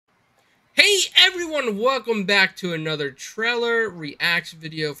Hey everyone, welcome back to another trailer reaction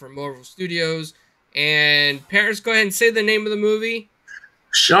video from Marvel Studios. And Paris, go ahead and say the name of the movie.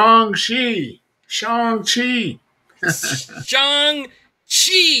 Shang-Chi. Shang-Chi.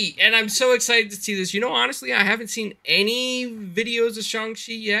 Shang-Chi! And I'm so excited to see this. You know, honestly, I haven't seen any videos of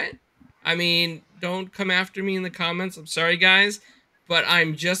Shang-Chi yet. I mean, don't come after me in the comments. I'm sorry, guys. But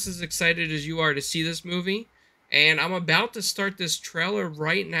I'm just as excited as you are to see this movie. And I'm about to start this trailer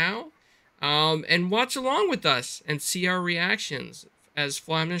right now. And watch along with us and see our reactions as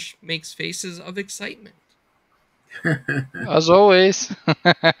Flamish makes faces of excitement. As always.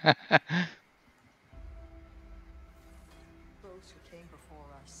 Oh,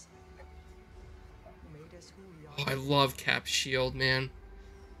 I love Cap's shield, man.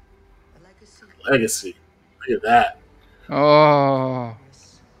 Legacy. Look at that. Oh.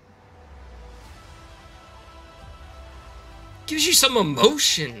 Gives you some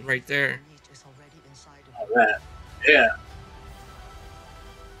emotion right there. All that. Yeah.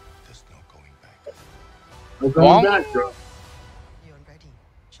 There's no going back. No going back, bro.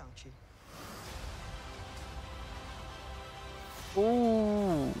 Ooh.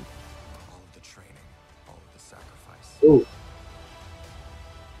 All of the training, all of the sacrifice. Ooh.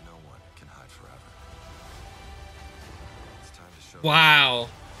 No one can hide forever. It's time to show. Wow.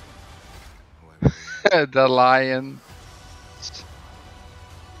 The lion.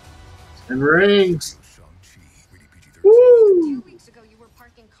 And rings. Shang-Chi. Woo. 2 weeks ago, you were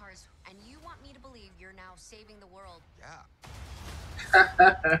parking cars, and you want me to believe you're now saving the world.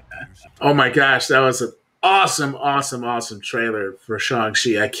 Yeah. Oh my gosh, that was an awesome trailer for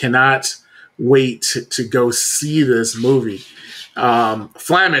Shang-Chi. I cannot wait to go see this movie.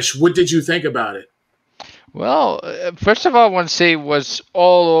 Flamish, what did you think about it? Well, first of all, I want to say it was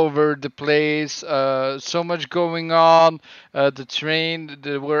all over the place. So much going on. The train,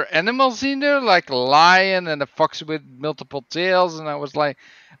 there were animals in there, like a lion and a fox with multiple tails, and I was like,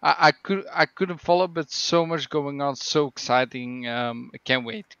 I couldn't follow, but so much going on, so exciting. I can't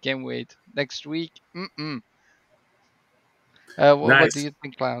wait. Next week. What do Nice. you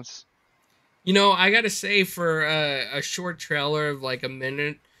think, Klaus? You know, I gotta say, for a short trailer of like a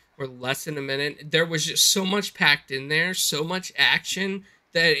minute or less than a minute, there was just so much packed in there, so much action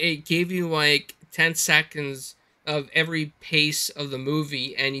that it gave you like 10 seconds of every pace of the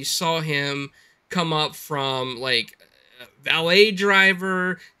movie, and you saw him come up from like a valet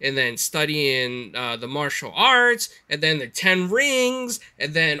driver and then studying the martial arts and then the 10 rings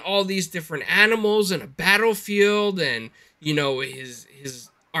and then all these different animals in a battlefield and you know his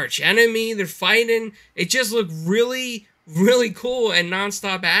arch enemy they're fighting. It just looked really cool and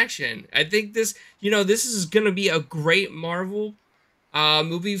nonstop action. I think this, you know, this is gonna be a great Marvel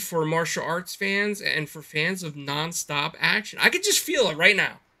movie for martial arts fans and for fans of nonstop action. I could just feel it right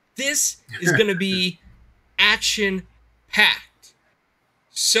now. This is gonna be action packed.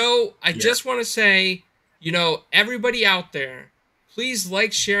 So I Yeah. just want to say, you know, everybody out there, please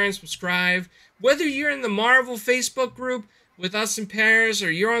like, share, and subscribe. Whether you're in the Marvel Facebook group with us in Paris,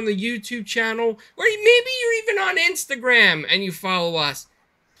 or you're on the YouTube channel, or maybe you're even on Instagram and you follow us,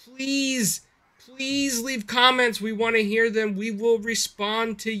 please, please leave comments. We want to hear them. We will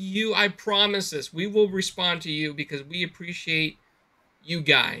respond to you. I promise this. We will respond to you because we appreciate you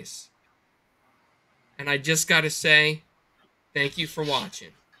guys. And I just got to say, thank you for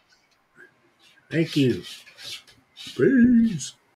watching. Thank you. Peace.